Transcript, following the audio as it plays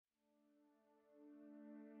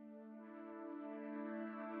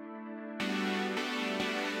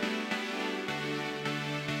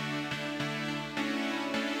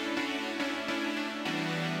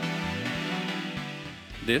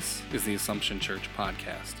This is the Assumption Church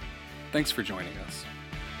podcast. Thanks for joining us.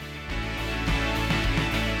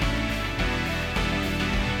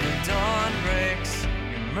 The dawn breaks,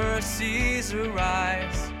 your mercies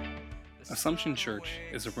arise. Assumption Church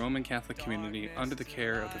is a Roman Catholic community under the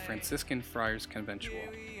care of the Franciscan Friars Conventual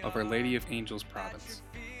of Our Lady of Angels Province.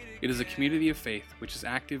 It is a community of faith which is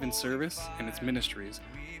active in service, and its ministries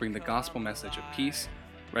bring the gospel message of peace,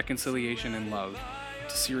 reconciliation, and love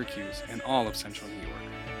to Syracuse and all of central New York.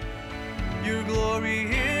 Your glory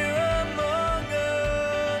here among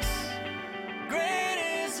us,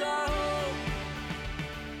 great is our hope.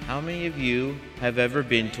 How many of you have ever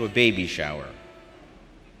been to a baby shower?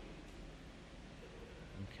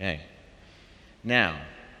 Okay. Now,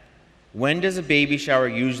 when does a baby shower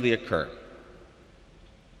usually occur?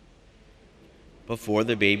 Before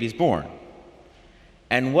the baby's born.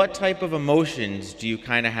 And what type of emotions do you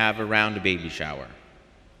kind of have around a baby shower?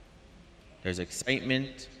 There's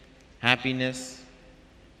excitement, happiness,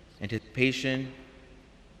 anticipation,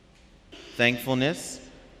 thankfulness.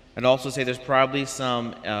 I'd also say there's probably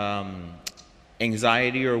some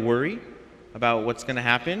anxiety or worry about what's going to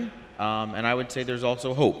happen. And I would say there's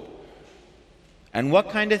also hope. And what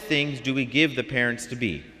kind of things do we give the parents to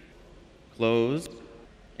be? Clothes,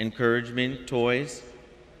 encouragement, toys,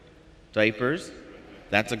 diapers.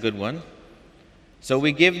 That's a good one. So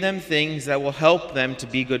we give them things that will help them to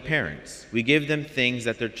be good parents. We give them things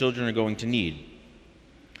that their children are going to need.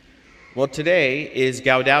 Well, today is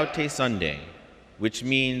Gaudete Sunday, which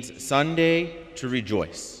means Sunday to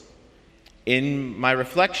rejoice. In my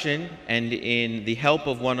reflection and in the help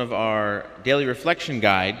of one of our daily reflection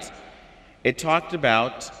guides, it talked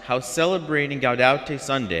about how celebrating Gaudete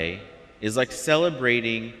Sunday is like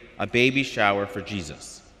celebrating a baby shower for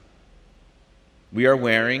Jesus. We are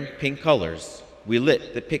wearing pink colors. We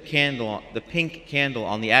lit the pink candle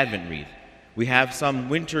on the Advent wreath. We have some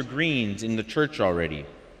winter greens in the church already.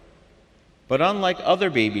 But unlike other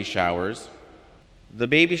baby showers, the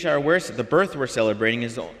birth we're celebrating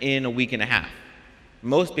is in a week and a half.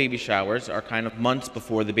 Most baby showers are kind of months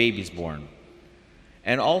before the baby's born.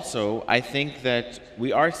 And also, I think that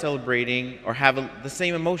we are celebrating or have the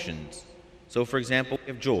same emotions. So, for example,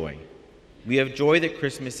 we have joy. We have joy that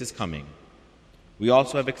Christmas is coming. We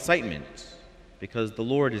also have excitement because the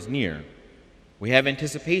Lord is near. We have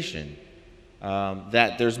anticipation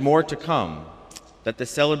that there's more to come, that the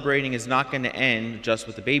celebrating is not going to end just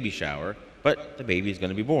with the baby shower, but the baby is going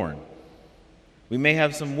to be born. We may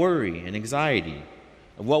have some worry and anxiety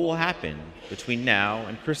of what will happen between now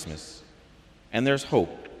and Christmas. And there's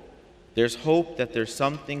hope. There's hope that there's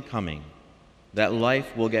something coming, that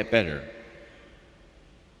life will get better.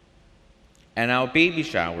 And our baby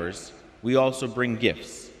showers, we also bring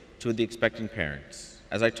gifts to the expecting parents.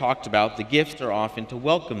 As I talked about, the gifts are often to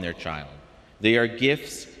welcome their child. They are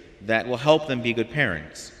gifts that will help them be good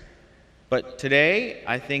parents. But today,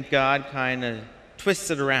 I think God kind of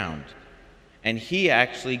twists it around, and He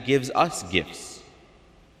actually gives us gifts.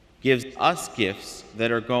 Gives us gifts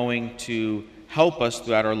that are going to help us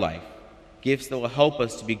throughout our life. Gifts that will help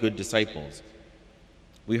us to be good disciples.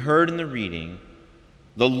 We heard in the reading,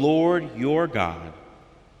 "The Lord your God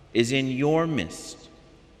is in your midst,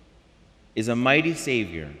 is a mighty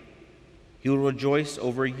Savior. He will rejoice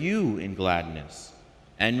over you in gladness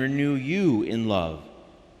and renew you in love.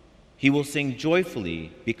 He will sing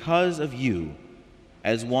joyfully because of you,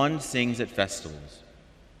 as one sings at festivals."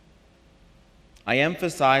 I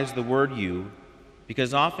emphasize the word "you"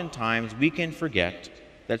 because oftentimes we can forget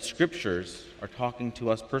that Scriptures are talking to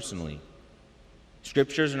us personally.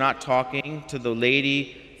 Scriptures are not talking to the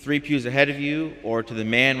lady 3 pews ahead of you or to the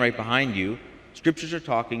man right behind you. Scriptures are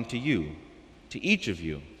talking to you, to each of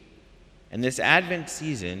you. And this Advent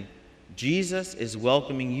season, Jesus is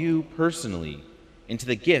welcoming you personally into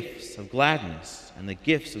the gifts of gladness and the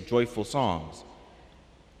gifts of joyful songs.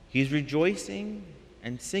 He's rejoicing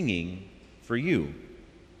and singing for you.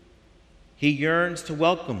 He yearns to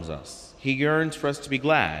welcome us. He yearns for us to be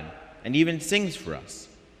glad and even sings for us.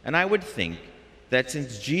 And I would think that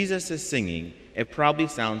since Jesus is singing, it probably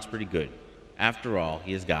sounds pretty good. After all,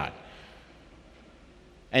 He is God.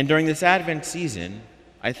 And during this Advent season,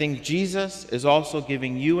 I think Jesus is also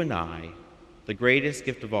giving you and I the greatest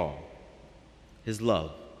gift of all, His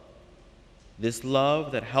love. This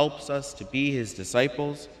love that helps us to be His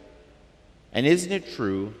disciples. And isn't it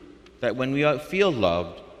true that when we feel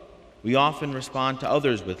loved, we often respond to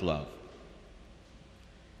others with love?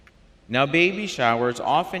 Now, baby showers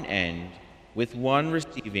often end with one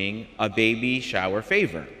receiving a baby shower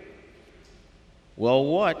favor. Well,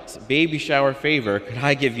 what baby shower favor could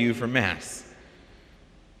I give you for Mass?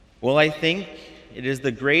 Well, I think it is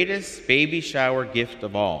the greatest baby shower gift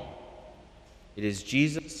of all. It is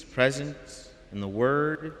Jesus' presence in the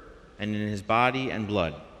Word and in his body and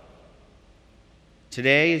blood.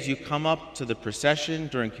 Today, as you come up to the procession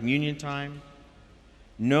during communion time,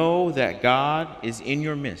 know that God is in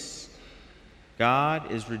your midst.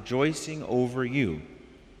 God is rejoicing over you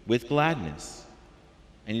with gladness,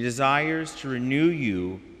 and he desires to renew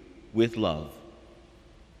you with love.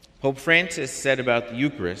 Pope Francis said about the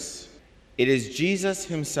Eucharist, "It is Jesus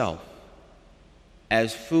himself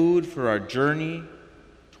as food for our journey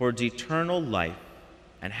towards eternal life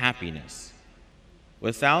and happiness.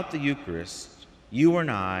 Without the Eucharist, you and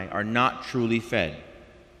I are not truly fed."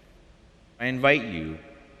 I invite you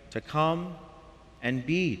to come and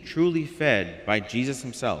be truly fed by Jesus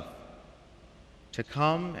himself, to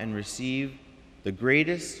come and receive the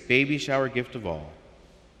greatest baby shower gift of all,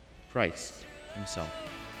 Christ himself.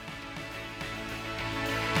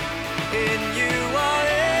 In you our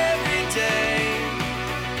every day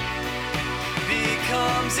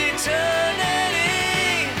becomes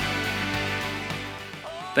eternity.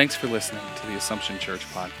 Thanks for listening to the Assumption Church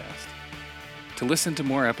podcast. To listen to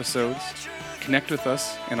more episodes, connect with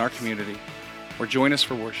us in our community, or join us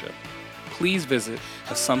for worship, please visit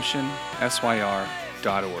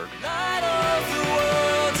AssumptionSYR.org. Light of the